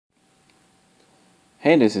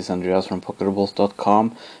Hey, this is Andreas from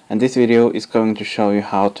Pocketables.com, and this video is going to show you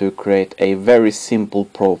how to create a very simple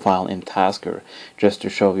profile in Tasker, just to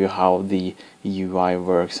show you how the UI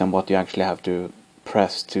works and what you actually have to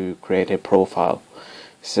press to create a profile.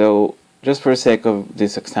 So just for the sake of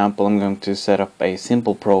this example, I'm going to set up a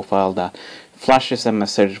simple profile that flashes a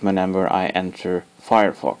message whenever I enter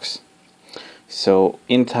Firefox. So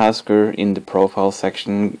in Tasker, in the profile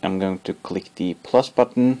section, I'm going to click the plus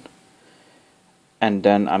button, and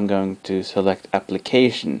then I'm going to select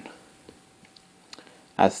application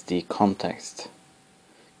as the context.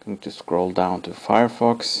 I'm going to scroll down to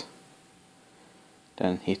Firefox,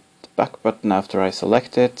 then hit the back button after I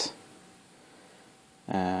select it,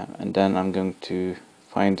 and then I'm going to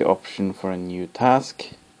find the option for a new task.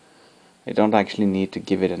 I don't actually need to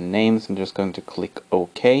give it a name, so I'm just going to click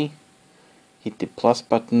OK, hit the plus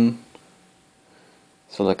button,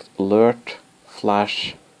 select alert,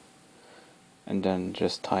 flash, and then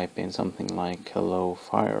just type in something like hello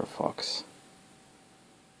Firefox.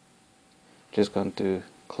 Just going to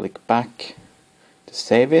click back to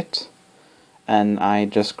save it, and I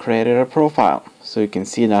just created a profile. So you can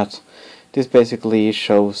see that this basically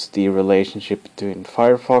shows the relationship between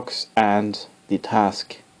Firefox and the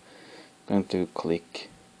task. I'm going to click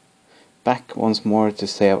back once more to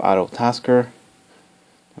save out of Tasker.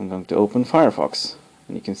 I'm going to open Firefox,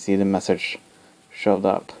 and you can see the message showed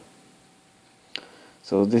up.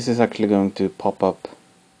 So this is actually going to pop up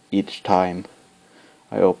each time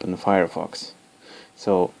I open Firefox.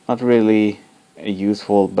 So not really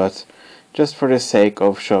useful, but just for the sake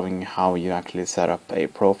of showing how you actually set up a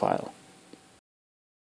profile.